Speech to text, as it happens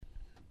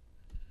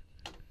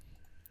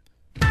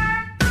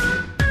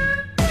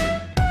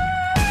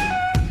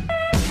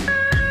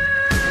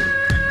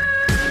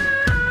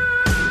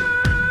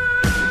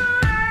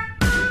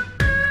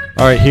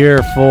All right,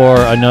 here for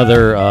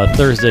another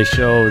Thursday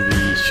show,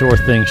 the Sure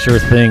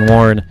Thing,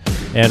 Warren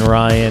and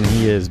Ryan.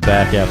 He is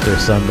back after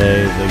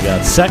Sunday. They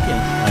got second,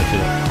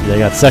 actually. They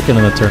got second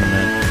in the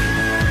tournament,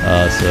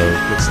 so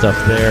good stuff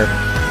there.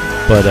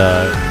 But,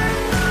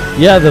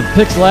 yeah, the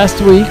picks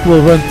last week,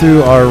 we'll run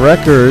through our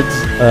records.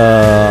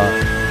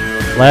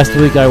 Last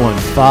week I went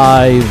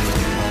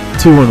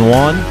 5-2-1,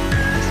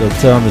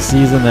 so on the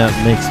season that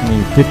makes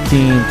me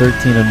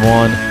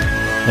 15-13-1.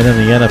 And in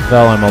the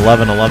NFL, I'm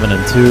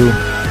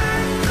 11-11-2.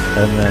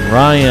 And then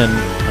Ryan,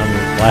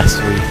 last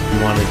week, you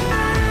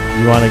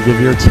want to give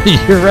your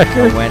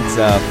record? I went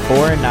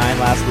 4-9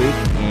 last week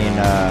in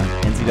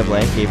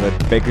NCAA. Gave a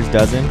baker's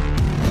dozen.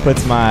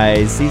 Puts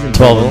my season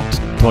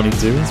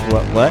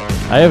 12-22. What?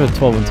 I have it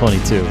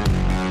 12-22.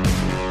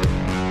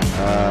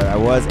 I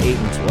was 8-12.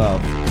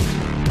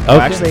 Okay.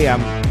 Well, actually,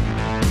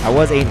 I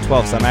was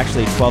 8-12, so I'm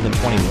actually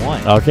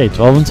 12-21. Okay,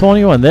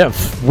 12-21. That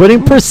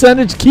winning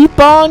percentage keep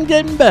on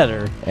getting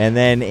better. And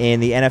then in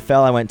the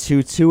NFL, I went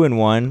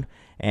 2-2-1.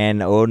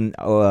 And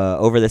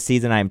over the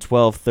season, I'm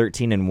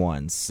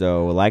 12-13-1.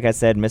 So, like I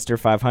said, Mr.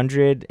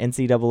 500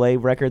 NCAA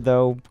record,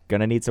 though,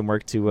 gonna need some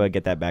work to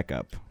get that back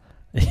up.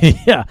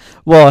 Yeah.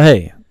 Well,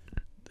 hey,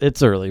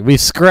 it's early. We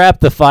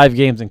scrapped the 5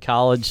 games in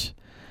college.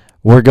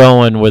 We're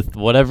going with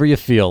whatever you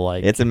feel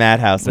like. It's a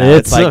madhouse now.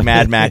 It's like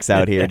Mad Max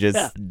out here.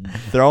 Just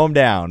throw them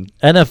down.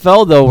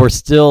 NFL, though, we're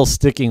still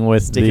sticking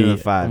with the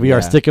 5. We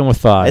are sticking with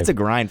 5. It's a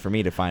grind for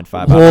me to find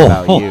 5. I don't know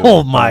about you.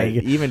 Oh, my.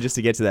 Even just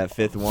to get to that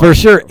 5th one. For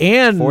sure.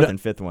 And 4th and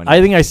 5th one.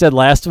 I think I said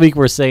last week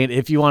we're saying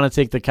if you want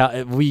to take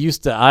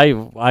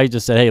I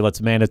just said, hey,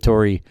 let's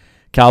mandatory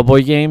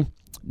Cowboy game.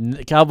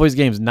 Cowboys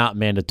game's not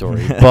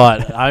mandatory,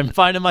 but I'm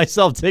finding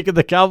myself taking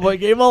the Cowboy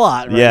game a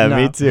lot right now.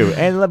 Me too.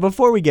 And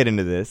before we get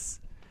into this,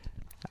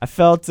 I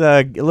felt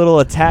a little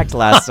attacked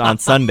on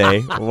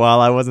Sunday while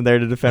I wasn't there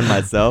to defend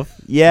myself.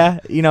 Yeah,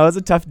 it was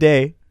a tough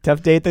day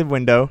at the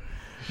window.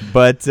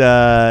 But,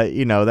 I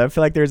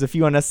feel like there's a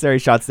few unnecessary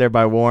shots there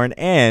by Warren.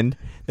 And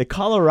the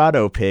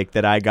Colorado pick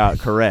that I got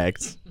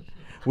correct,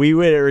 we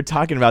were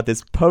talking about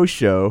this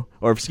pre-show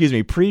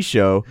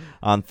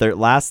on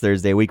last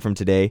Thursday, a week from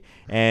today.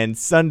 And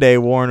Sunday,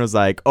 Warren was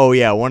like, oh,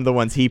 yeah, one of the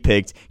ones he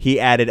picked, he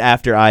added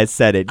after I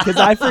said it. Because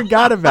I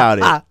forgot about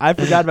it.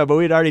 But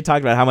we had already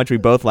talked about how much we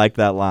both liked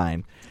that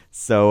line.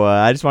 So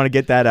I just want to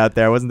get that out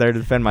there. I wasn't there to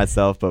defend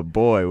myself, but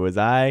boy, was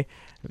I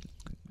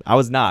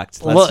was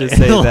knocked. Let's just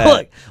say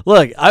that.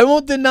 Look, I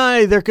won't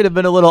deny there could have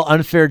been a little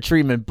unfair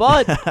treatment.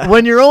 But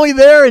when you're only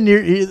there and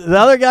the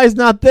other guy's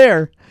not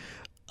there,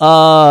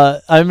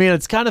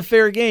 it's kind of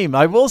fair game.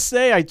 I will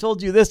say, I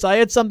told you this, I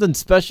had something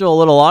special, a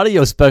little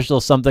audio special,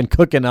 something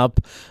cooking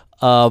up,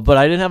 but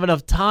I didn't have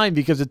enough time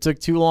because it took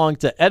too long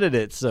to edit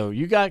it. So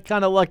you got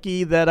kind of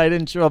lucky that I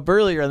didn't show up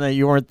earlier and that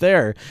you weren't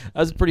there.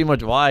 That's pretty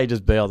much why I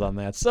just bailed on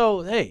that.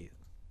 So, hey,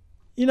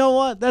 you know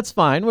what? That's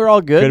fine. We're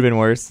all good. Could have been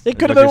worse. It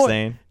could have been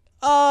saying.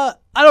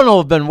 I don't know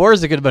if it would have been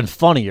worse. It could have been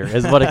funnier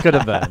is what it could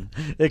have been.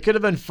 It could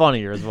have been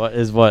funnier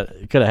is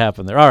what could have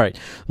happened there. All right.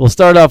 We'll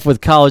start off with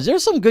college.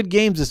 There's some good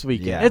games this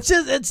weekend. Yeah.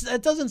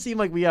 It doesn't seem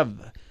like we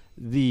have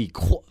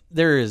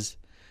there is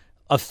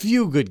a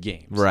few good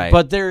games. Right.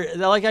 But they're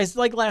like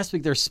last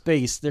week, they're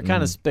spaced. They're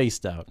kind of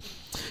spaced out.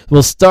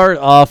 We'll start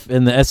off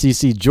in the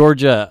SEC.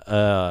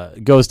 Georgia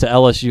goes to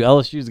LSU.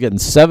 LSU is getting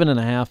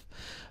 7.5.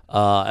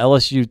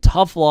 LSU,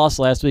 tough loss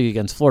last week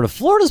against Florida.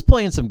 Florida's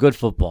playing some good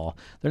football.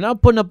 They're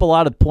not putting up a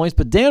lot of points,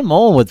 but Dan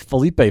Mullen with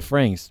Felipe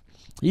Franks,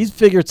 he's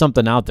figured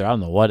something out there. I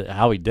don't know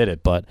how he did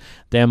it, but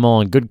Dan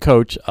Mullen, good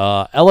coach.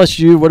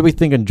 LSU, what are we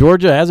thinking?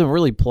 Georgia hasn't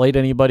really played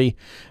anybody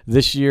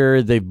this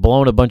year. They've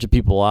blown a bunch of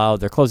people out.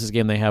 Their closest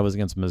game they had was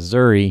against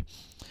Missouri.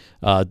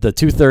 The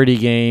 2:30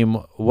 game.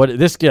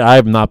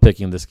 I'm not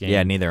picking this game.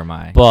 Yeah, neither am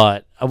I.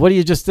 But what do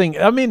you just think?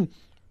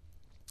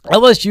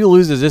 LSU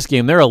loses this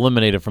game, they're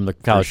eliminated from the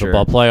college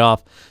football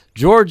playoff.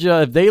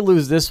 Georgia, if they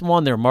lose this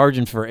one, their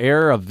margin for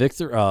error of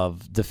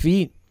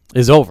defeat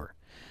is over.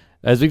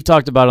 As we've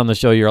talked about on the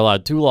show, you're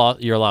allowed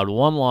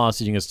one loss,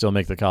 and you can still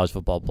make the college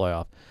football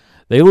playoff.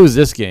 They lose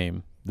this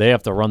game, they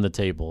have to run the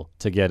table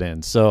to get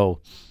in. So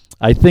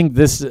I think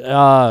this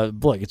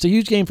look, it's a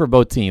huge game for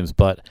both teams,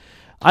 but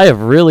I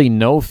have really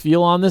no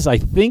feel on this. I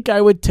think I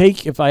would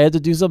take, if I had to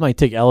do something, I'd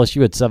take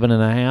LSU at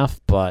 7.5,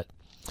 but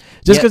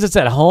just because it's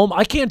at home,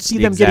 I can't see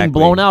them getting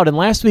blown out. And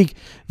last week,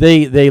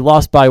 they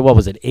lost by,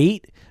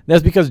 8?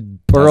 That's because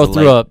Burrow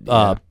threw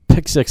a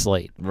pick 6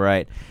 late.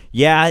 Right.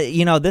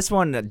 Yeah, this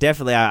one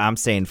definitely I'm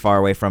staying far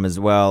away from as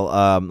well.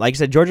 Like I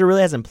said, Georgia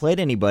really hasn't played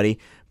anybody.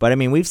 But,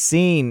 we've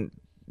seen,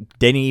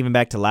 dating even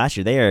back to last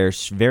year, they are a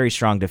very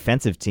strong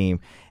defensive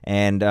team.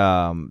 And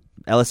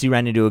LSU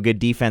ran into a good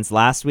defense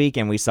last week,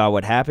 and we saw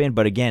what happened.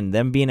 But again,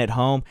 them being at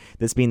home,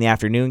 this being the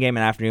afternoon game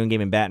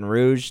in Baton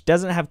Rouge,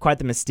 doesn't have quite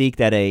the mystique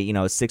that a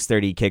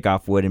 6:30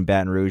 kickoff would in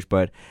Baton Rouge.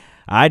 But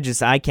I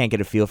can't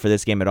get a feel for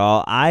this game at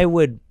all. I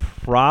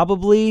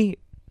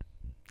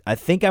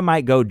think I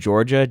might go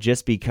Georgia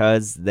just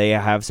because they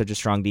have such a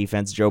strong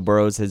defense. Joe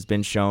Burrows has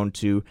been shown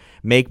to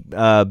make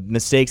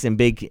mistakes in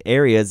big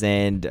areas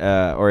in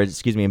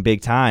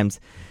big times.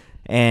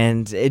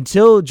 And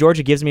until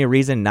Georgia gives me a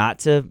reason not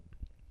to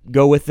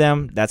go with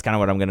them, that's kind of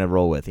what I'm going to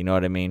roll with. You know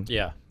what I mean?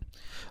 Yeah.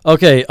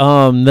 Okay,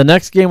 the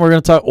next game we're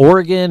going to talk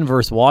Oregon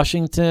versus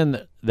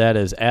Washington. That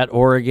is at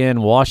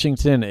Oregon.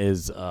 Washington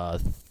is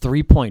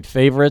 3-point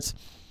favorites.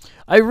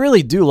 I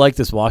really do like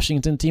this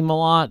Washington team a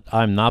lot.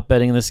 I'm not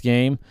betting this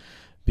game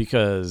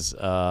because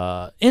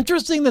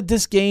interesting that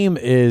this game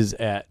is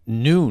at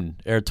noon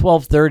or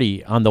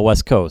 12:30 on the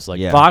West Coast.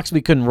 Fox,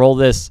 we couldn't roll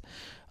this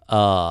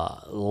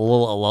a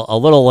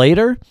little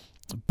later,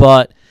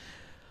 but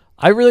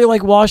I really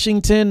like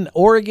Washington.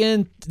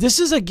 Oregon, this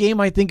is a game,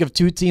 I think, of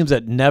two teams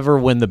that never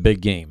win the big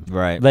game.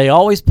 Right. They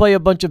always play a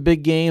bunch of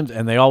big games,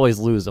 and they always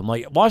lose them.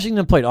 Like,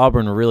 Washington played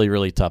Auburn really,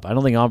 really tough. I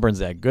don't think Auburn's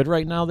that good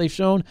right now, they've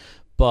shown,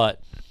 but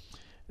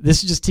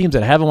this is just teams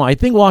that haven't won. I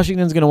think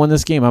Washington's going to win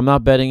this game. I'm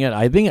not betting it.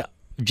 I think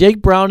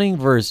Jake Browning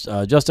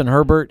versus Justin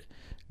Herbert,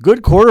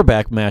 good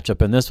quarterback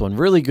matchup in this one.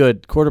 Really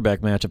good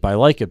quarterback matchup. I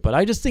like it, but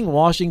I just think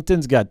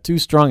Washington's got too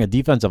strong a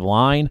defensive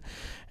line.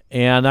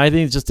 And I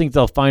think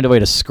they'll find a way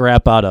to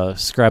scrap out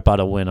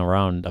a win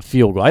around a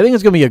field goal. I think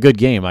it's going to be a good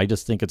game. I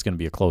just think it's going to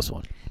be a close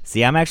one.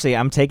 See,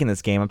 I'm taking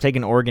this game. I'm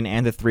taking Oregon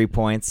and the 3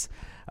 points.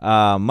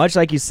 Much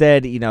like you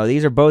said,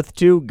 these are both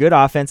two good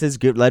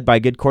offenses, led by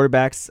good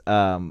quarterbacks.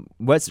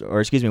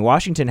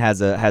 Washington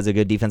has a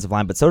good defensive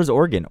line, but so does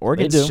Oregon.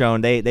 Oregon's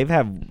shown they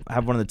have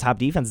one of the top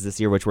defenses this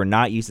year, which we're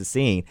not used to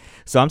seeing.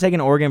 So I'm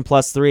taking Oregon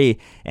 +3,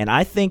 and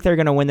I think they're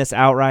going to win this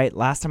outright.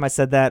 Last time I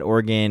said that,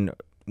 Oregon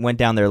went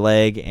down their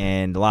leg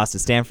and lost to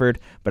Stanford,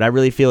 but I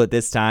really feel at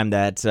this time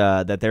that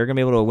they're going to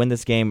be able to win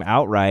this game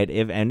outright.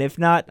 If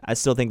not, I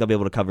still think they'll be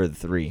able to cover the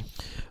 3.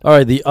 All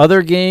right, the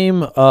other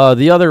game,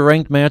 the other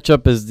ranked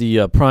matchup is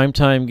the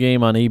primetime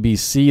game on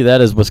ABC.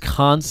 That is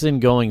Wisconsin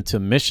going to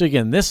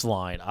Michigan. This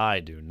line, I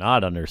do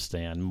not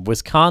understand.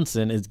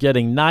 Wisconsin is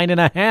getting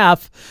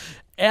 9.5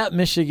 at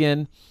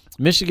Michigan.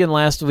 Michigan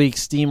last week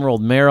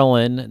steamrolled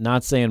Maryland,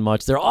 not saying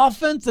much. Their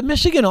offense, the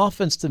Michigan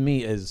offense to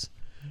me is,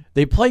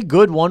 they play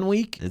good one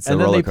week, and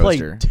then they play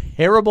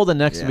terrible the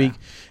next week.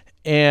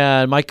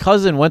 And my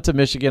cousin went to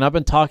Michigan. I've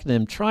been talking to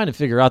him, trying to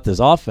figure out this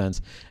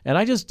offense. And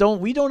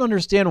we don't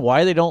understand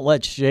why they don't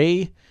let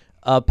Shea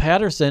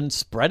Patterson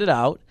spread it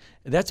out.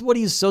 That's what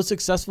he's so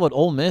successful at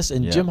Ole Miss.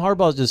 And Jim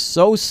Harbaugh is just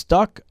so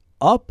stuck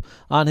up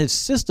on his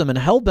system and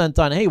hell-bent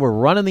on, hey, we're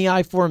running the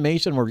I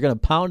formation. We're going to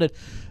pound it.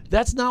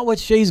 That's not what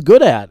Shea's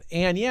good at.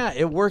 And,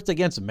 it worked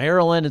against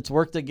Maryland. It's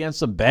worked against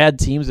some bad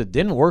teams. It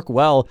didn't work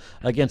well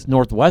against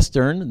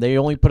Northwestern. They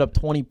only put up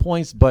 20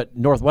 points, but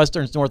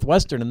Northwestern's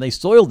Northwestern, and they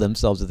soiled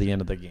themselves at the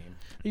end of the game.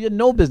 You had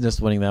no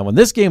business winning that one.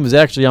 This game is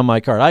actually on my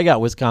card. I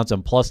got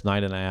Wisconsin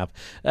 +9.5.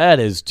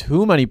 That is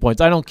too many points.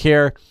 I don't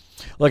care.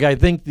 Look, I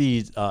think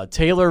the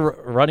Taylor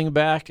running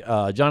back,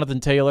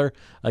 Jonathan Taylor,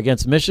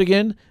 against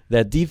Michigan,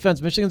 that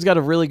defense, Michigan's got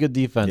a really good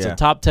defense, a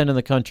top 10 in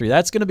the country.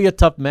 That's going to be a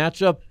tough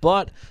matchup,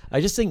 but I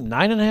just think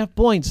 9.5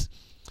 points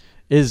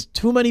is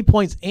too many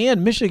points,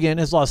 and Michigan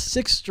has lost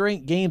 6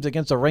 straight games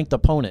against a ranked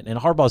opponent, and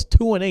Harbaugh's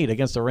 2-8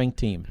 against a ranked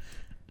team.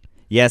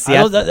 Yes,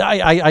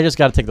 I just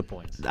got to take the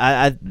points.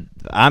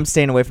 I'm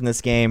staying away from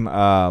this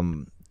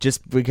game.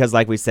 Just because,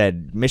 like we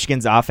said,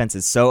 Michigan's offense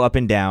is so up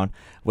and down.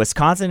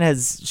 Wisconsin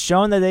has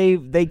shown that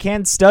they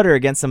can stutter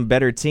against some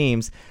better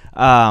teams,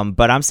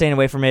 but I'm staying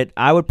away from it.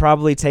 I would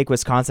probably take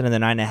Wisconsin in the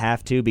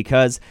 9.5 too,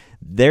 because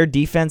their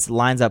defense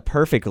lines up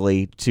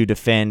perfectly to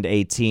defend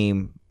a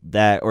team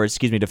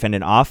defend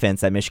an offense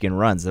that Michigan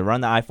runs. They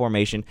run the I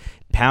formation,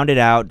 pound it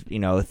out,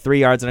 3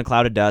 yards in a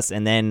cloud of dust,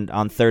 and then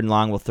on 3rd and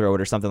long we'll throw it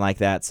or something like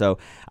that. So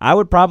I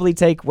would probably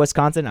take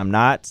Wisconsin. I'm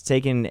not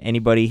taking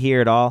anybody here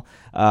at all.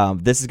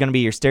 This is going to be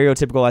your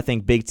stereotypical, I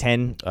think, Big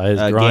Ten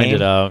game.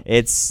 It out.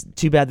 It's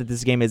too bad that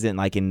this game isn't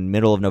like in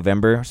middle of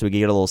November, so we can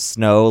get a little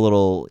snow, a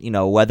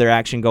little weather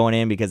action going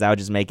in, because that would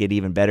just make it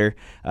even better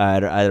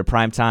at a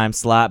primetime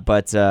slot.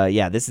 But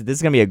this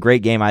is going to be a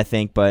great game, I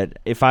think. But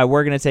if I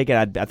were going to take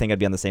it, I think I'd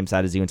be on the same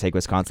side as you and take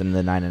Wisconsin in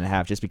the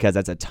 9.5, just because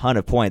that's a ton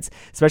of points,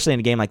 especially in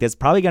a game like this.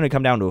 Probably going to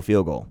come down to a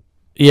field goal.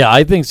 Yeah,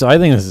 I think so. I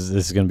think this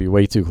is going to be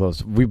way too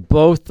close.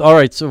 All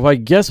right, so I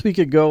guess we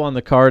could go on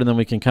the card, and then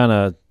we can kind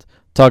of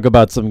talk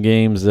about some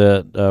games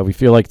that we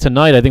feel like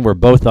tonight. I think we're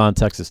both on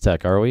Texas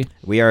Tech, are we?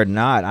 We are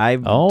not.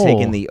 I've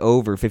taken the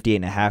over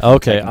 58.5.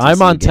 Okay,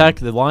 I'm on Tech.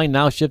 The line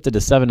now shifted to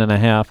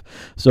 7.5.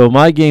 So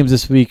my games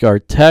this week are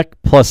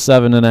Tech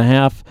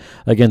 +7.5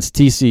 against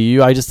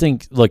TCU. I just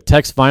think, look,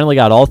 Tech's finally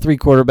got all 3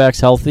 quarterbacks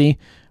healthy.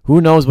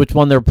 Who knows which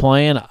one they're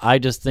playing? I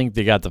just think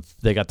they got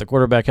the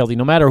quarterback healthy.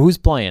 No matter who's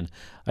playing,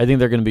 I think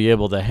they're going to be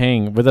able to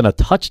hang within a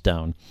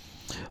touchdown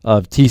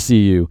of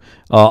TCU.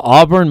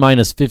 Auburn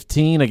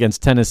 -15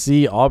 against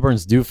Tennessee.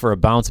 Auburn's due for a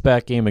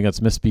bounce-back game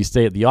against Mississippi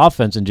State. The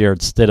offense and Jarrett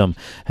Stidham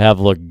have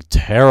looked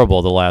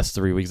terrible the last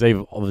 3 weeks.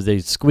 They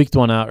squeaked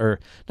one out, or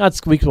not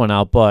squeaked one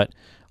out, but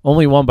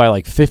only won by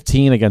like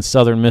 15 against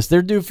Southern Miss.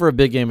 They're due for a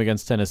big game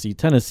against Tennessee.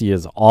 Tennessee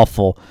is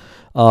awful.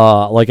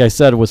 Like I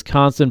said,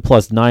 Wisconsin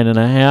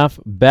 +9.5.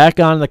 Back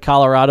on the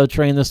Colorado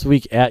train this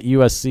week at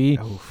USC.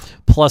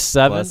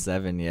 +7.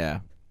 +7, yeah.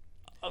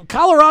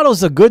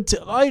 Colorado's a good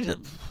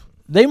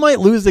they might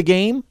lose the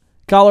game.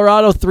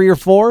 Colorado 3 or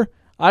 4.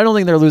 I don't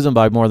think they're losing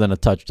by more than a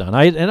touchdown.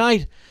 I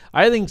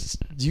think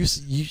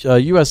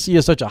USC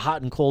is such a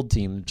hot and cold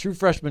team. True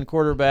freshman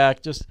quarterback.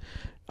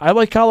 I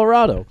like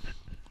Colorado.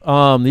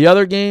 The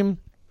other game,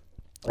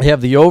 I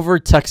have the over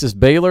Texas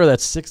Baylor.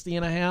 That's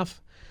 60.5.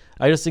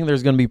 I just think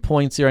there's going to be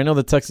points here. I know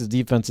the Texas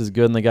defense is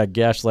good, and they got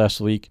gashed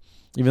last week.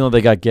 Even though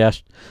they got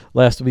gashed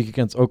last week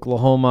against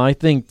Oklahoma, I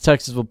think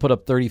Texas will put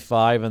up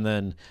 35, and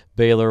then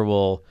Baylor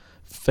will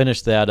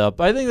finish that up.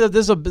 I think that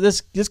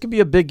this could be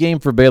a big game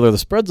for Baylor. The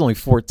spread's only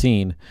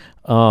 14.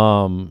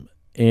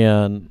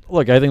 And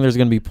look, I think there's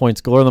going to be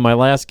points galore. Then my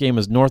last game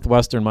is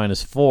Northwestern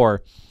 -4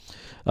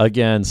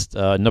 against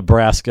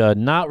Nebraska.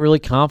 Not really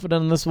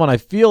confident in this one. I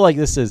feel like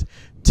this is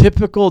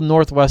typical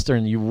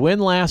Northwestern. You win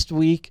last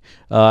week,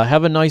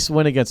 have a nice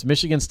win against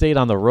Michigan State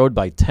on the road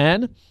by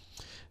 10.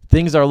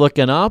 Things are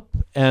looking up,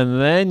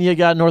 and then you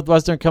got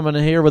Northwestern coming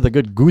in here with a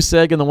good goose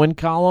egg in the win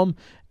column,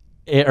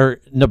 or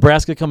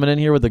Nebraska coming in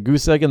here with a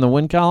goose egg in the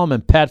win column,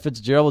 and Pat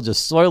Fitzgerald will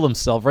just soil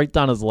himself right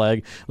down his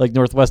leg like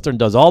Northwestern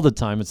does all the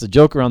time. It's a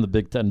joke around the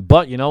Big Ten.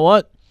 But you know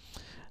what?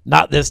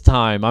 Not this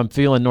time. I'm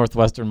feeling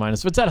Northwestern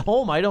minus. If it's at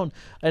home,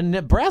 and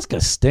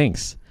Nebraska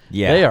stinks.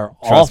 Yeah, they are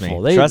trust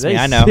awful. Me. Trust me,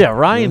 I know. Yeah,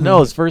 Ryan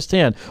knows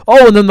firsthand.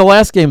 Oh, and then the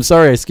last game,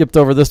 sorry, I skipped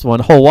over this one.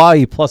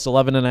 Hawaii plus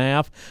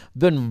 11.5.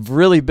 Been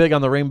really big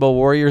on the Rainbow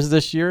Warriors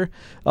this year.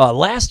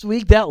 Last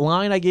week, that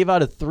line I gave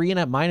out at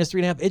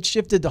 -3.5. It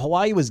shifted to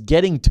Hawaii was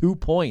getting 2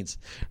 points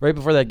right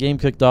before that game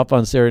kicked off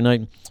on Saturday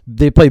night.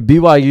 They played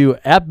BYU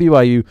at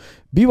BYU.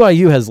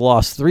 BYU has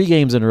lost 3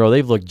 games in a row.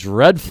 They've looked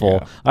dreadful.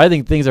 Yeah. I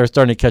think things are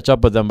starting to catch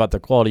up with them about the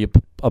quality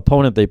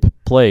opponent they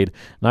played.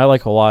 And I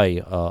like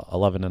Hawaii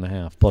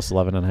 11.5 plus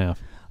 11.5.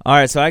 All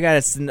right, so I got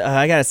a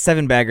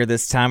 7-bagger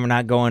this time. We're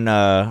not going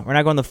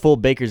the full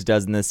baker's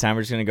dozen this time.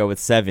 We're just gonna go with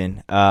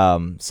 7.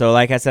 So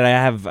like I said, I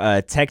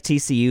have Tech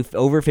TCU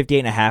over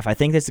 58.5. I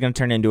think this is gonna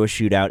turn into a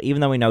shootout. Even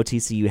though we know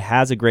TCU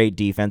has a great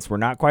defense, we're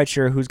not quite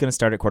sure who's gonna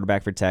start at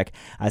quarterback for Tech.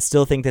 I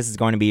still think this is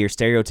going to be your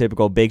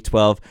stereotypical Big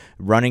 12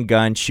 run and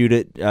gun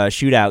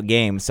shootout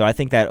game. So I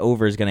think that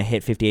over is gonna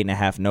hit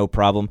 58.5, no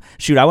problem.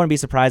 Shoot, I wouldn't be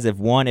surprised if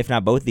one, if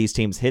not both of these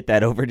teams hit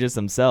that over just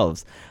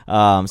themselves.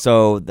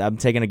 So I'm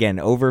taking again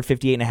over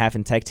 58.5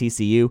 in Tech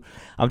TCU.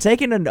 I'm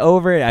taking an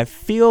over. I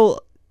feel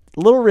a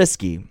little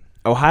risky.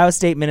 Ohio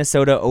State,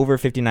 Minnesota over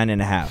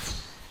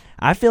 59.5.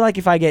 I feel like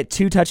if I get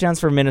 2 touchdowns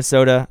for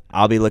Minnesota,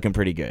 I'll be looking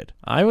pretty good.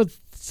 I would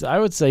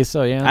say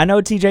so, yeah. I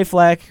know PJ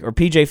Fleck.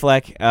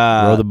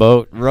 Row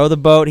the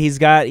boat. He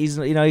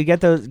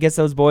gets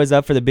those boys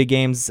up for the big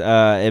games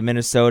at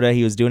Minnesota.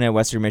 He was doing it at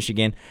Western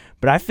Michigan.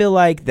 But I feel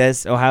like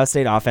this Ohio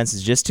State offense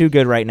is just too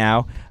good right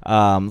now.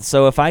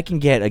 So if I can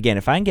get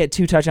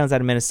 2 touchdowns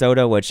out of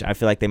Minnesota, which I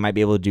feel like they might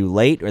be able to do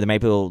late, or they might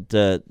be able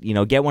to,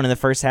 get one in the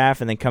first half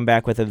and then come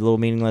back with a little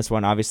meaningless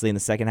one, obviously in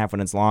the second half when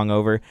it's long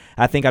over.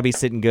 I think I'll be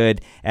sitting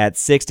good at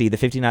 60.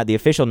 The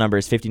official number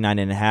is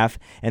 59.5.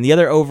 And the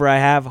other over I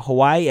have,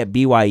 Hawaii at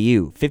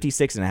BYU,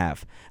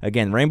 56.5.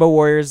 Again, Rainbow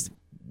Warriors,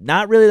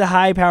 not really the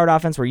high-powered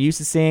offense we're used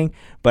to seeing,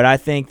 but I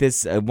think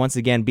this, once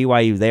again,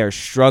 BYU, they are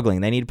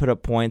struggling. They need to put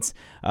up points.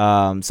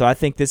 So I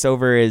think this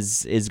over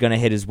is going to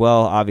hit as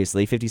well,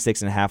 obviously.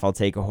 56.5, I'll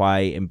take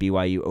Hawaii and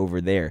BYU over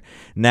there.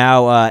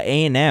 Now,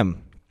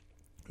 A&M,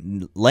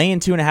 laying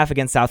 2.5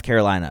 against South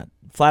Carolina.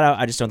 Flat out,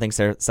 I just don't think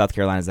South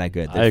Carolina is that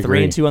good. They're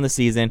 3-2 on the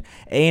season.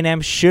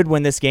 A&M should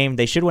win this game.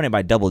 They should win it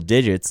by double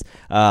digits.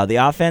 The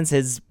offense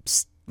has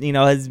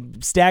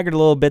staggered a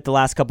little bit the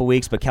last couple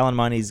weeks, but Kellen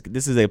Mond,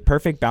 this is a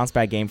perfect bounce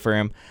back game for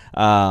him.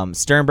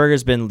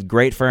 Sternberger's been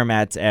great for him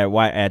at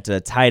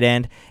tight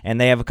end,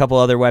 and they have a couple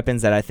other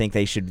weapons that I think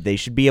they should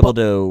be able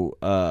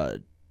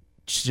to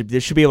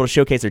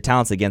showcase their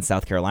talents against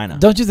South Carolina.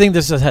 Don't you think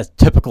this has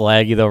typical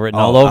Aggie though written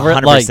all over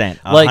 100%, it?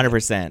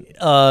 100%.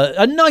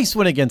 A nice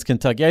win against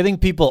Kentucky. I think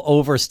people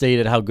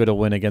overstated how good a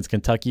win against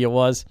Kentucky it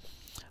was.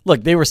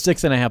 Look, they were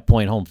 6.5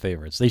 point home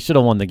favorites. They should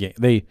have won the game.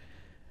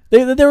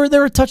 They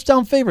were a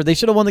touchdown favorite. They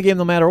should have won the game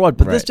no matter what.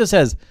 But This just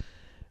has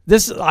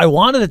this. I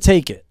wanted to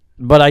take it,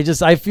 but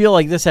I feel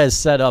like this has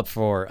set up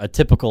for a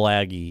typical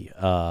Aggie,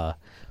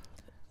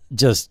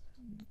 just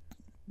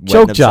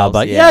choke job.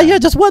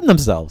 Just wetting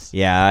themselves.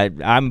 Yeah,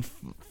 I'm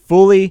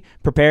fully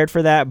prepared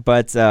for that,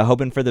 but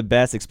hoping for the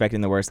best,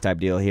 expecting the worst type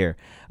deal here.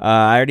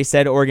 I already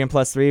said Oregon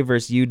 +3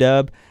 versus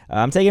UW.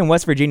 I'm taking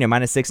West Virginia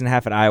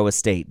 -6.5 at Iowa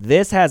State.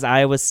 This has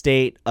Iowa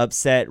State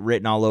upset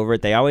written all over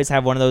it. They always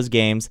have one of those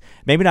games.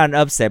 Maybe not an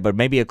upset, but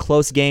maybe a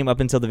close game up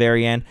until the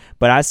very end.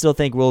 But I still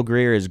think Will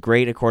Grier is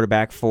great at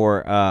quarterback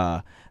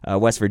for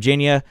West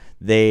Virginia.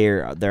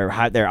 Their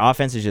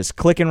offense is just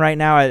clicking right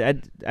now. I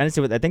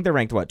think they're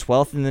ranked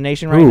 12th in the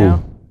nation right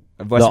now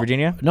of West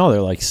Virginia. No,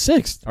 they're like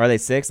 6th. Are they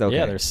 6th? Okay.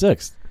 Yeah, they're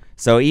 6th.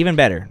 So even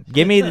better.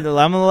 I'm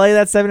gonna lay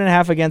that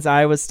 7.5 against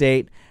Iowa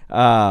State.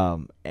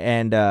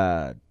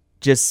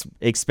 just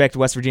expect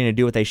West Virginia to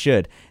do what they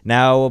should.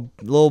 Now,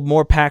 a little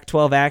more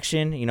Pac-12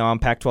 action. I'm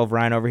Pac-12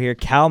 Ryan over here.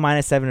 Cal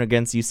 -7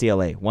 against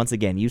UCLA. Once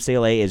again,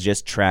 UCLA is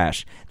just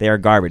trash. They are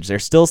garbage. They're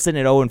still sitting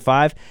at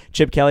 0-5.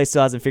 Chip Kelly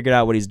still hasn't figured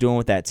out what he's doing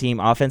with that team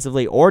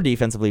offensively or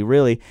defensively,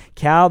 really.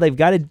 Cal, they've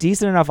got a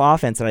decent enough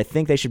offense, and I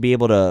think they should be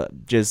able to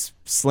just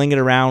sling it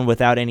around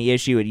without any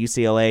issue at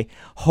UCLA.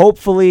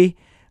 Hopefully,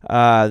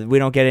 we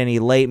don't get any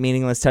late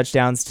meaningless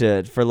touchdowns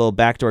for a little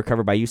backdoor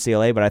cover by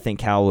UCLA, but I think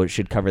Cal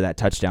should cover that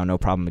touchdown no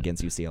problem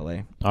against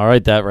UCLA. All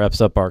right, that wraps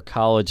up our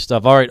college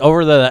stuff. All right,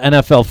 over to the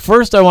NFL.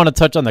 First, I want to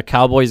touch on the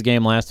Cowboys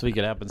game last week.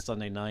 It happened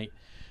Sunday night.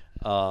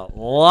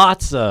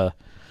 Lots of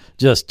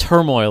just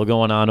turmoil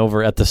going on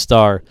over at the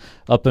Star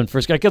up in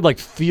Frisco. I could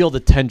feel the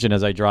tension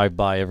as I drive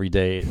by every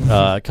day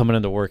coming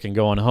into work and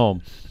going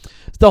home.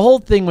 The whole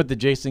thing with the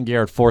Jason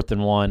Garrett 4th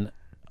and 1,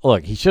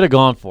 look, he should have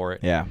gone for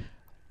it. Yeah.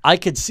 I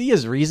could see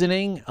his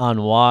reasoning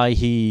on why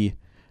he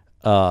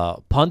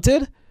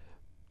punted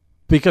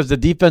because the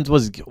defense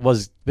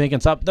was making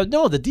stop.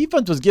 No, the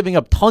defense was giving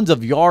up tons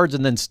of yards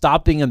and then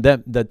stopping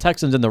the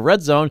Texans in the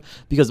red zone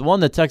because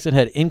the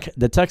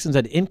Texans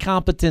had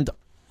incompetent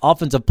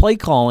offensive play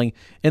calling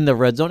in the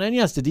red zone. And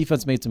yes, the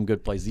defense made some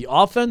good plays. The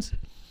offense,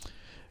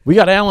 we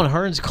got Alan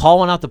Hearns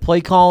calling out the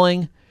play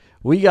calling.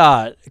 We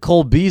got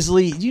Cole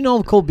Beasley. Do you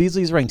know Cole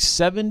Beasley is ranked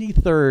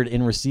 73rd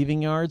in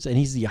receiving yards, and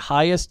he's the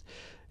highest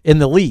in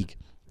the league.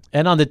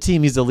 And on the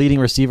team, he's the leading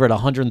receiver at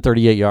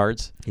 138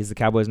 yards. He's the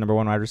Cowboys' number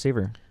 1 wide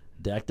receiver.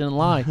 Dak didn't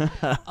lie.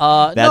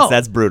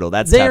 That's brutal.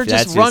 That's they're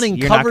tough. Just running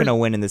you're not going to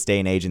win in this day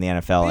and age in the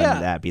NFL,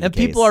 and that be the case.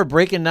 And people are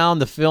breaking down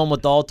the film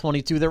with all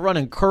 22. They're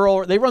running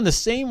curl. They run the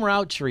same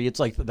route tree. It's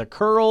like the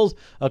curls,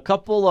 a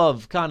couple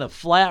of kind of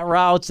flat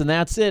routes, and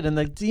that's it. And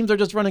the teams are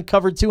just running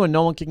cover 2, and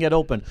no one can get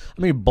open.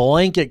 I mean,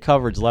 blanket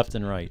coverage left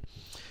and right.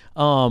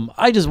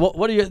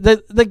 What are you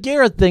the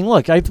Garrett thing?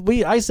 Look, I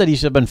said he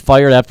should have been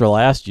fired after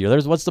last year.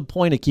 What's the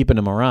point of keeping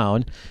him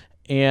around?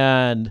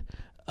 And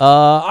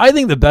I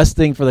think the best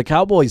thing for the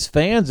Cowboys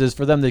fans is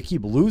for them to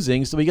keep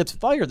losing so he gets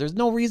fired. There's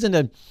no reason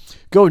to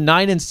go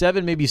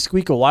 9-7, maybe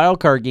squeak a wild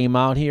card game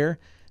out here.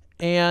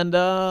 And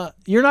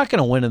you're not going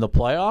to win in the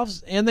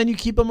playoffs, and then you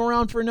keep him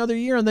around for another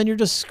year, and then you're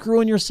just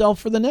screwing yourself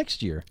for the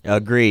next year.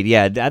 Agreed.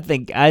 Yeah,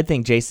 I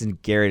think Jason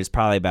Garrett is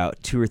probably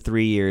about 2 or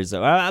 3 years,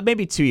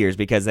 maybe 2 years,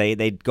 because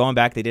they going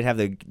back, they did have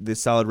the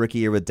solid rookie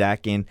year with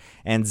Dak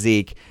and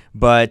Zeke,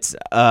 but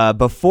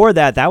before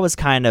that was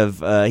kind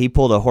of he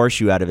pulled a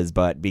horseshoe out of his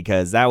butt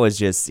because that was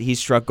just he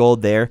struck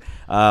gold there.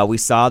 We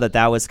saw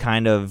that was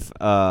kind of.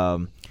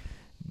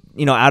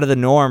 Out of the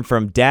norm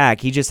from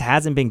Dak. He just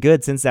hasn't been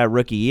good since that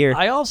rookie year.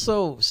 I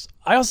also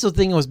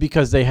think it was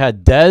because they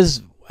had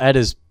Dez at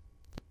his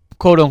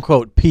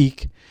quote-unquote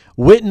peak.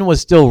 Witten was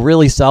still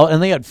really solid,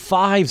 and they had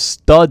 5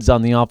 studs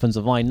on the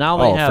offensive line. Now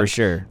they have, for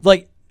sure.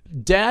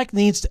 Dak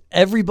needs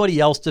everybody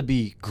else to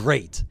be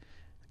great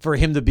for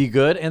him to be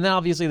good, and then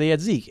obviously they had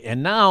Zeke.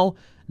 And now,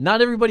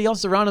 not everybody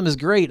else around him is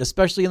great,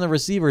 especially in the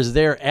receivers.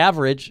 They're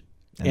average.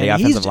 And the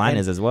offensive line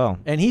is as well.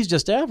 And he's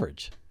just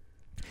average.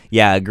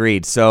 Yeah,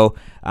 agreed. So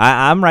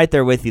I'm right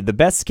there with you. The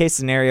best case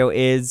scenario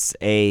is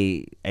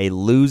a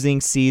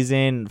losing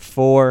season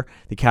for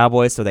the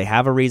Cowboys, so they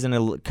have a reason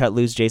to cut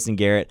loose Jason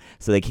Garrett,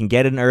 so they can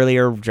get an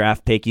earlier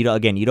draft pick. You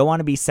don't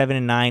want to be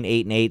 7-9,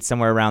 8-8,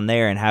 somewhere around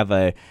there, and have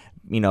a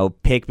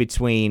pick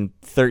between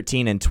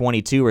 13 and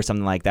 22 or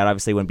something like that.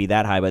 Obviously, it wouldn't be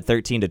that high, but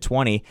 13 to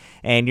 20,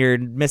 and you're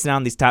missing out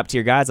on these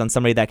top-tier guys on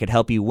somebody that could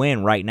help you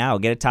win right now.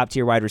 Get a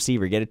top-tier wide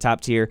receiver. Get a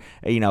top-tier,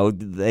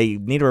 they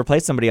need to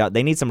replace somebody.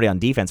 They need somebody on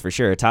defense for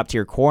sure, a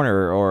top-tier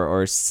corner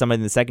or somebody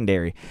in the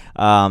secondary.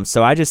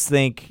 So I just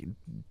think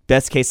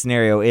best case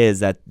scenario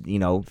is that,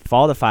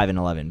 fall to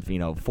 5-11,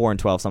 4-12,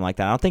 something like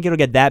that. I don't think it'll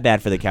get that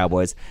bad for the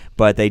Cowboys,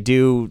 but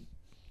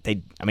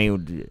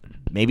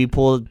maybe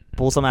pull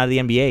some out of the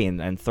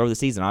NBA and throw the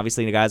season.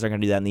 Obviously, the guys aren't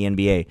going to do that in the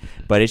NBA,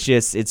 but it's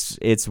just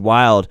it's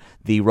wild,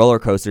 the roller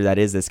coaster that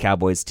is this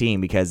Cowboys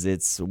team, because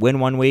it's win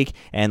one week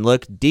and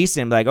look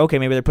decent, okay,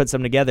 maybe they're putting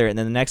something together, and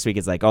then the next week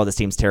it's like, oh, this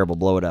team's terrible,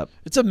 blow it up.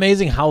 It's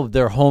amazing how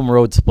their home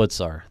road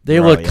splits are. They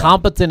look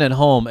competent at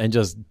home and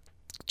just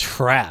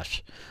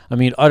trash. I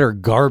mean, utter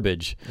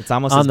garbage. It's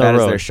almost as bad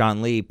as their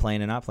Sean Lee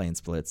playing and not playing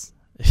splits.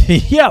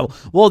 Yeah,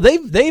 well,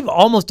 they've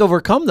almost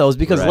overcome those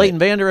because Leighton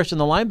Vander Esch and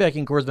the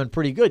linebacking core has been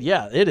pretty good.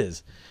 Yeah, it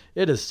is.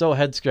 It is so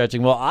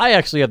head-scratching. Well, I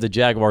actually have the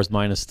Jaguars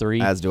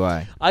 -3. As do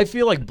I. I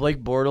feel like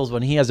Blake Bortles,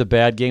 when he has a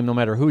bad game, no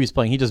matter who he's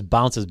playing, he just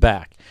bounces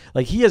back.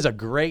 He has a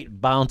great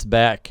bounce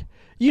back.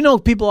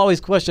 People always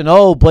question,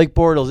 Blake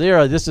Bortles,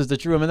 this is the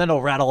true, and then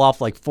he'll rattle off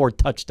 4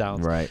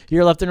 touchdowns. Right.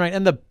 Here, left and right.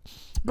 And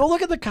go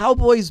look at the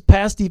Cowboys'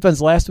 pass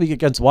defense last week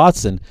against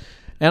Watson.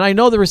 And I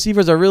know the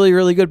receivers are really,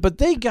 really good, but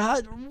they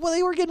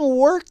were getting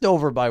worked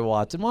over by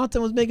Watson.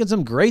 Watson was making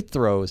some great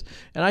throws.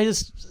 And I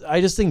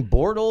just think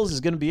Bortles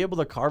is going to be able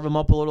to carve him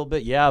up a little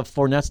bit. Yeah,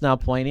 Fournette's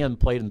not playing. He hasn't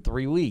played in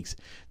 3 weeks.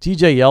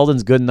 TJ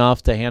Yeldon's good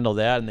enough to handle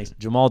that. And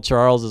Jamal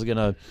Charles is going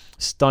to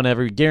stun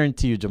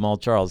guarantee you Jamal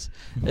Charles,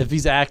 if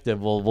he's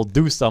active, will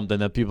do something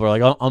that people are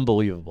like,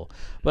 unbelievable.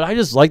 But I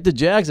just like the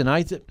Jags. And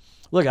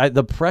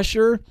the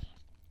pressure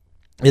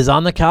is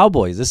on the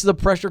Cowboys. This is a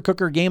pressure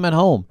cooker game at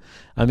home.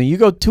 I mean, you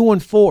go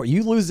 2-4.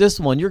 You lose this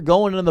one, you're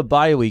going into the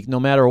bye week no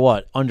matter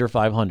what, under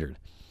 500.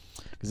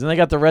 Because then they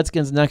got the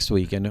Redskins next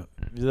week. And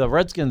the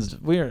Redskins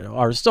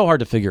are so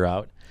hard to figure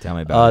out. Tell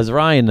me about it. As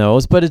Ryan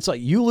knows. But it's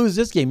like you lose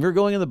this game, you're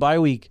going in the bye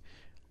week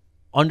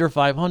under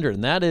 500.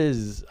 And that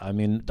is, I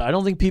mean, I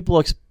don't think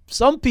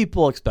some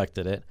people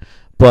expected it,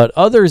 but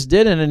others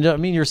didn't. And, I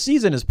mean, your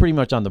season is pretty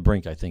much on the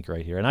brink, I think,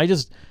 right here. And I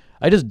just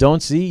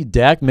don't see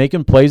Dak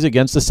making plays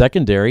against the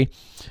secondary.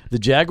 The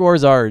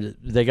Jaguars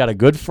they got a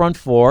good front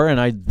four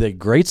and the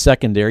great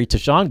secondary.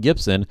 Tashawn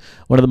Gibson,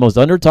 one of the most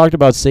under-talked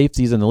about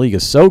safeties in the league,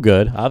 is so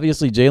good.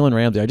 Obviously, Jalen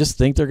Ramsey. I just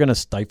think they're going to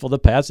stifle the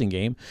passing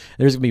game.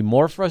 There's going to be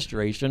more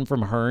frustration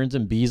from Hearns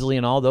and Beasley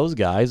and all those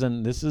guys,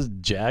 and this is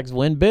Jags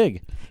win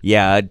big.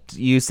 Yeah,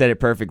 you said it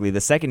perfectly. The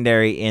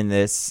secondary in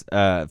this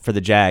for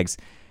the Jags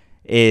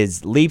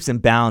is leaps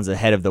and bounds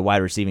ahead of the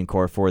wide receiving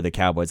core for the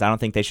Cowboys. I don't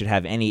think they should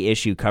have any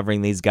issue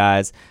covering these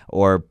guys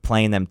or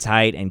playing them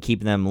tight and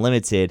keeping them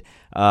limited.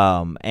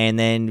 And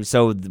then,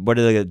 so what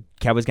are the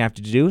Cowboys going to have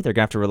to do? They're going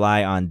to have to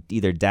rely on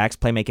either Dak's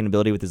playmaking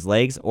ability with his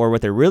legs, or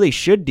what they really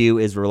should do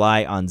is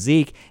rely on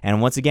Zeke.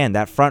 And once again,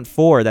 that front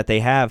four that they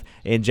have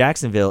in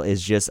Jacksonville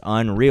is just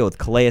unreal. With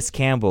Calais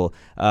Campbell,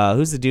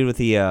 who's the dude with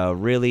the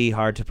really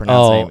hard to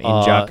pronounce name?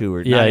 Njoku,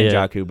 or not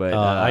Njoku, but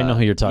I know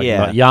who you're talking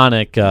about.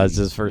 Yannick is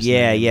his first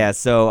name. Yeah.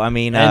 So I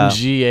mean,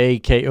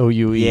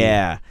 Ngakoue.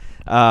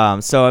 Yeah.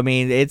 So I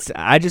mean,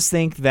 I just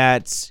think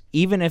that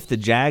even if the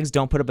Jags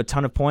don't put up a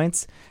ton of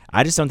points,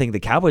 I just don't think the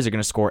Cowboys are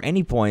going to score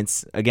any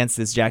points against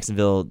this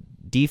Jacksonville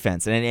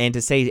defense. And to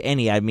say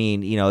any, I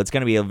mean, it's going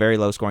to be a very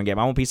low scoring game.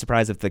 I won't be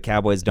surprised if the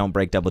Cowboys don't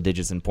break double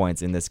digits in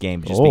points in this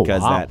game, just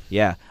because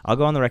wow. I'll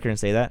go on the record and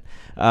say that.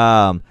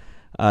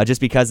 Just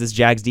because this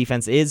Jags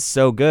defense is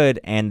so good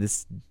and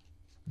this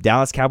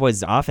Dallas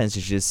Cowboys offense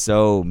is just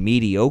so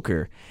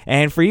mediocre.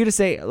 And for you to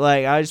say,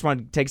 I just want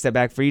to take a step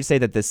back, for you to say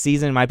that the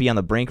season might be on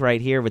the brink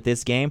right here with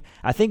this game,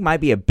 I think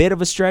might be a bit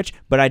of a stretch,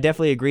 but I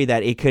definitely agree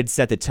that it could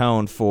set the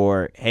tone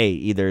for, hey,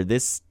 either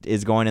this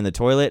is going in the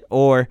toilet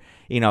or,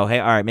 hey, all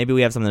right, maybe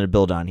we have something to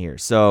build on here.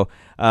 So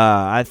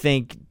I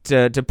think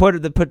to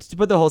put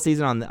the whole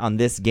season on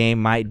this game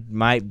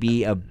might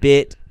be a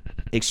bit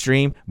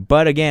extreme,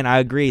 but again, I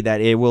agree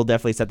that it will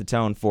definitely set the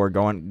tone for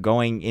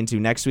going into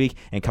next week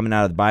and coming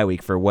out of the bye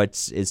week for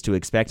what is to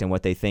expect and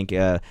what they think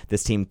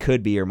this team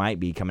could be or might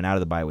be coming out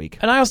of the bye week.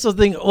 And I also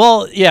think,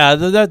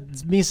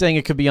 that's me saying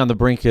it could be on the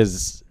brink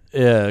is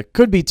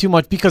could be too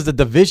much, because the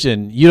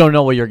division, you don't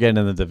know what you're getting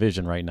in the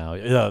division right now.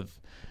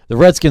 The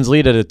Redskins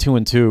lead at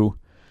 2-2,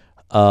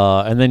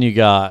 and then you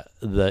got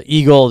the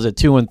Eagles at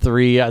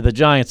 2-3. The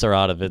Giants are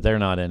out of it; they're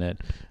not in it.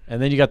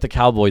 And then you got the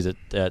Cowboys at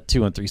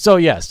 2-3. So,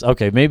 yes,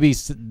 okay, maybe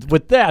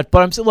with that.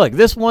 But I'm saying, look,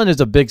 this one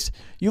is a big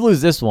 – you lose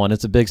this one,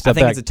 it's a big step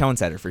back. I think it's a tone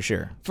setter for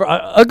sure.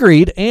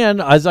 Agreed.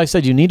 And as I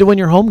said, you need to win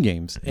your home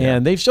games. Yeah.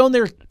 And they've shown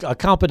they're a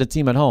competent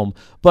team at home.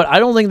 But I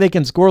don't think they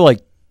can score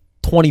like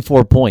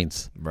 24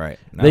 points. Right.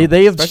 No.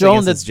 They have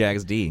shown that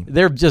Jags D.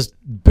 They're just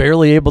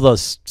barely able to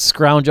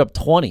scrounge up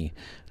 20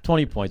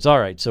 points. All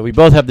right, so we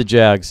both have the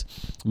Jags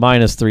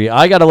 -3.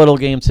 I got a little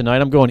game tonight.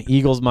 I'm going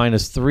Eagles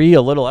 -3,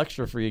 a little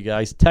extra for you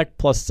guys. Tech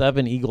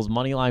 +7, Eagles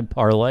moneyline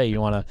parlay.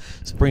 You want to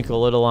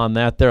sprinkle a little on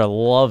that there. I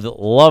love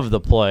the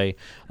play.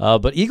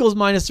 But Eagles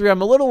 -3,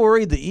 I'm a little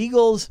worried. The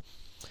Eagles,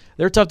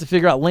 they're tough to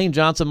figure out. Lane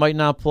Johnson might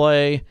not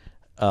play.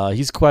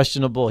 He's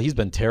questionable. He's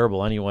been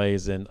terrible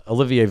anyways. And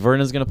Olivier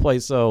Vernon's going to play,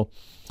 so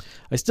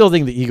I still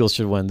think the Eagles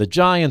should win. The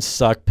Giants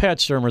suck. Pat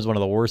Shurmur's one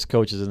of the worst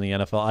coaches in the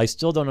NFL. I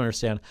still don't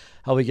understand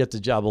how he gets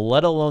the job,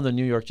 let alone the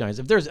New York Giants.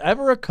 If there's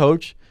ever a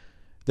coach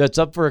that's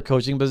up for a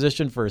coaching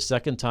position for a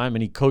second time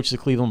and he coached the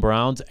Cleveland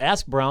Browns,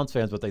 ask Browns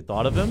fans what they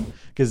thought of him,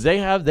 because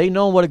they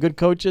know what a good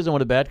coach is and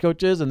what a bad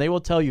coach is, and they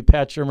will tell you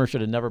Pat Shurmur should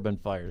have never been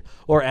fired.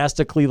 Or ask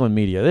the Cleveland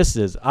media.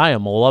 I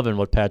am loving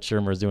what Pat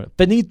Shurmur is doing.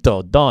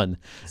 Finito, done.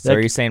 So are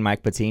you saying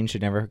Mike Pettine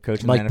should never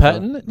coach in Mike the NFL?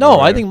 Pettin? No,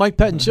 I think Mike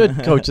Pettin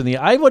should coach in the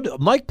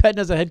Mike Pettin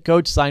as a head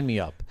coach, sign me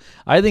up.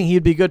 I think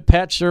he'd be good.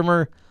 Pat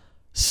Shurmur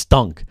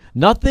stunk.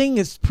 Nothing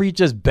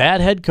preaches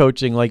bad head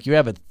coaching like you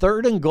have a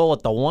 3rd and goal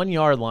at the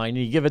 1-yard line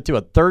and you give it to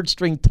a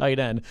 3rd-string tight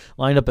end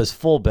lined up as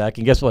fullback,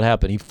 and guess what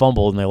happened? He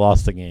fumbled and they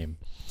lost the game.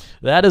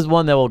 That is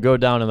one that will go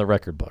down in the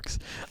record books.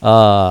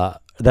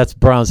 That's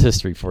Browns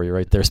history for you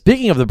right there.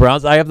 Speaking of the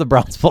Browns, I have the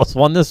Browns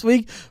 +1 this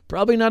week.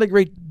 Probably not a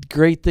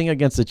great thing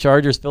against the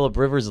Chargers. Phillip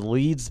Rivers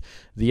leads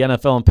the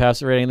NFL in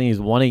passer rating. He's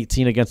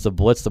 118 against the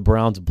blitz. The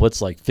Browns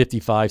blitz like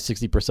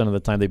 55-60% of the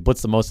time. They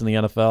blitz the most in the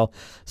NFL.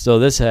 So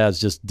this has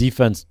just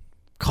defense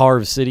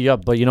carve City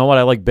up. But you know what?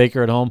 I like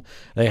Baker at home.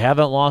 They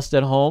haven't lost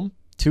at home.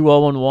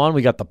 2-0-1.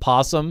 We got the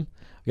possum.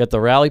 We got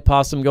the rally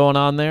possum going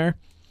on there.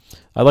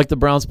 I like the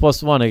Browns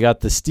 +1. I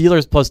got the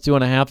Steelers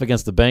 +2.5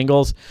 against the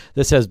Bengals.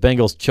 This has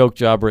Bengals choke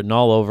job written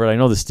all over it. I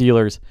know the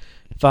Steelers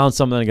found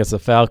something against the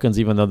Falcons,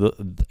 even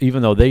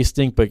though they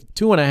stink, but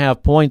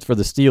 2.5 points for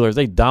the Steelers.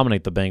 They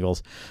dominate the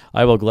Bengals.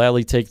 I will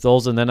gladly take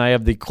those. And then I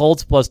have the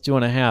Colts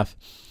 +2.5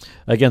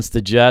 against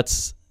the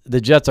Jets.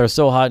 The Jets are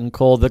so hot and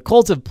cold. The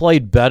Colts have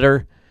played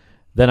better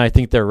than I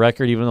think their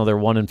record, even though they're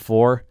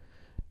 1-4.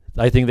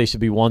 I think they should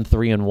be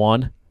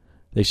 1-3-1.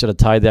 They should have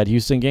tied that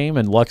Houston game,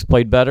 and Lux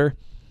played better.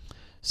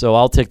 So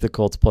I'll take the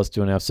Colts plus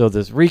 2.5. So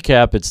this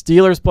recap, it's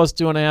Steelers plus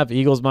 2.5,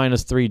 Eagles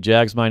 -3,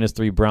 Jags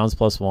 -3, Browns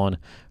 +1,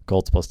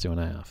 Colts plus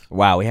 2.5.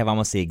 Wow, we have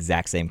almost the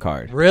exact same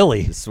card.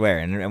 Really? I swear,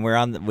 and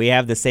we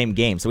have the same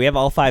game. So we have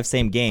all 5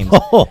 same games,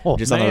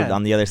 just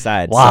on the other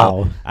side.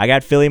 Wow. So I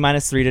got Philly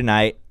 -3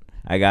 tonight.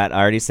 I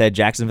already said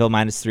Jacksonville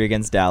 -3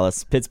 against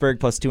Dallas. Pittsburgh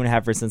plus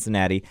 2.5 for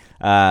Cincinnati.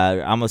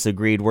 Almost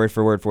agreed word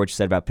for word for what you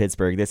said about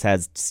Pittsburgh. This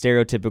has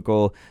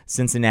stereotypical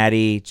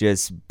Cincinnati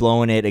just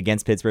blowing it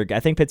against Pittsburgh.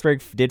 I think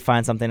Pittsburgh did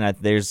find something.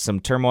 There's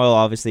some turmoil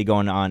obviously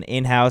going on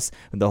in-house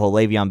with the whole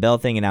Le'Veon Bell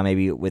thing and now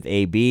maybe with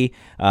AB.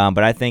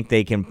 But I think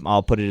they can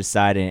all put it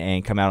aside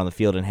and come out on the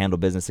field and handle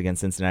business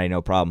against Cincinnati,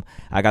 no problem.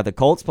 I got the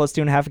Colts plus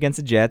 2.5 against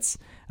the Jets.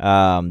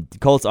 The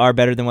Colts are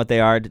better than what they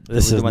are.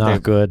 This is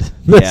not good.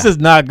 This is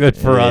not good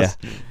for us.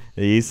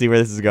 You see where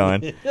this is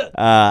going.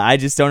 I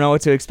just don't know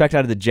what to expect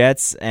out of the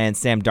Jets. And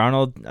Sam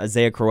Darnold,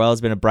 Isaiah Crowell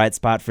has been a bright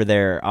spot for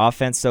their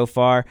offense so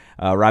far.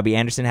 Robbie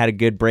Anderson had a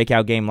good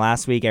breakout game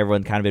last week.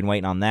 Everyone kind of been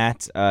waiting on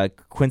that.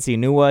 Quincy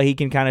Enunwa, he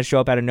can kind of show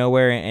up out of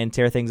nowhere and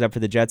tear things up for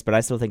the Jets, but I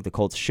still think the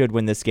Colts should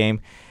win this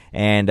game.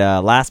 And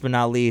last but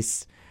not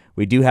least,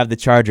 we do have the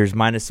Chargers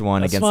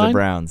 -1 against the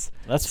Browns.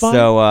 That's fine.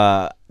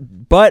 So,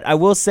 but I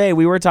will say,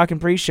 we were talking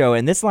pre-show,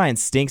 and this line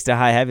stinks to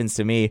high heavens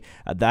to me.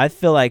 I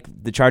feel like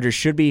the Chargers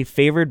should be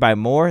favored by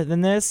more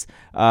than this.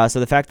 So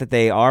the fact that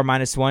they are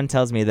 -1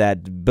 tells me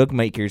that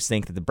bookmakers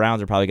think that the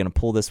Browns are probably going to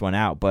pull this one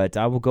out. But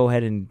I will go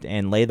ahead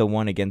and lay the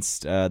 1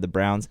 against the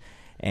Browns.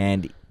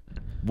 And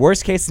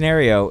worst case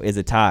scenario is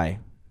a tie,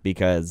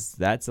 because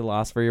that's a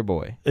loss for your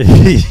boy.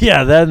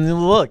 Yeah, then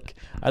look.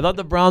 I thought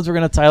the Browns were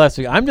going to tie last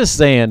week. I'm just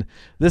saying,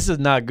 this is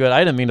not good.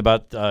 I didn't mean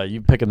about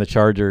you picking the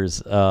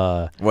Chargers.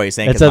 What, you're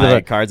saying because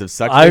my cards have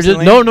sucked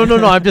recently? No.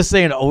 I'm just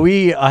saying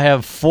I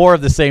have 4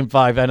 of the same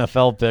 5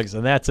 NFL picks,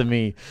 and that to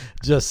me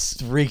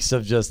just reeks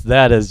of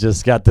that has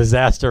just got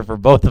disaster for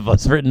both of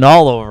us written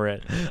all over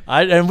it.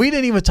 And we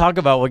didn't even talk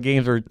about what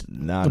games were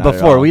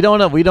before. We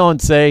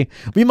don't say,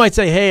 we might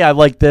say, hey, I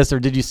like this, or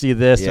did you see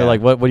this, or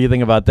like, what do you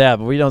think about that?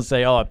 But we don't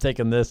say, oh, I'm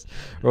taking this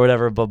or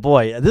whatever. But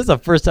boy, this is the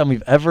first time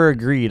we've ever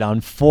agreed on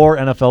 4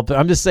 NFL picks.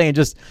 I'm just saying,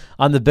 just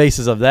on the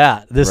basis of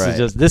that,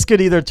 this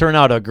could either turn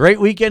out a great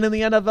weekend in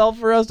the NFL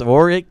for us,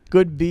 or it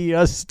could be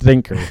a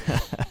stinker.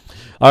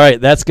 All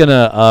right, that's going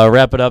to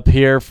wrap it up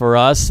here for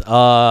us.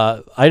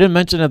 I didn't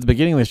mention at the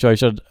beginning of the show. I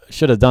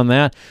should have done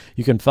that.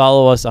 You can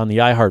follow us on the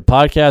iHeart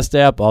Podcast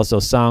app, also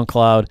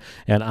SoundCloud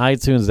and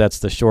iTunes. That's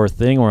the sure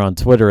thing. We're on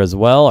Twitter as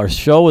well. Our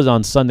show is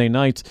on Sunday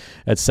nights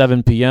at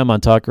 7 p.m. on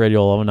Talk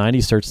Radio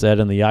 1190. Search that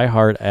in the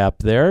iHeart app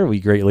there.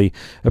 We greatly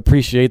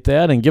appreciate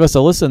that. And give us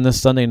a listen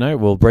this Sunday night.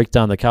 We'll break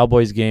down the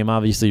Cowboys game,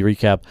 obviously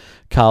recap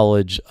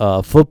college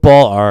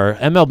football. Our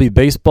MLB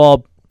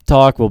baseball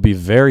talk will be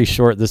very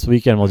short this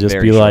weekend. We'll just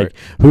be like,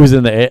 who's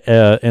in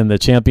the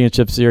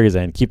championship series,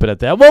 and keep it at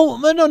that. Well,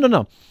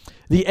 no.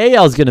 The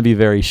AL is going to be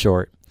very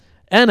short.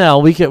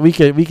 NL, we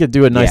could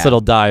do a nice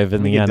little dive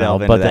in the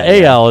NL, but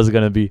the AL is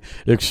going to be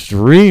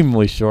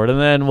extremely short, and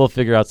then we'll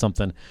figure out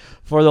something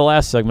for the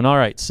last segment. All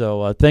right,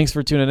 so thanks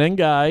for tuning in,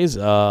 guys.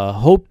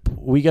 Hope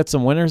we get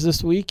some winners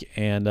this week,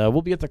 and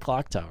we'll be at the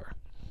Clock Tower.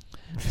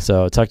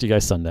 So talk to you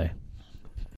guys Sunday.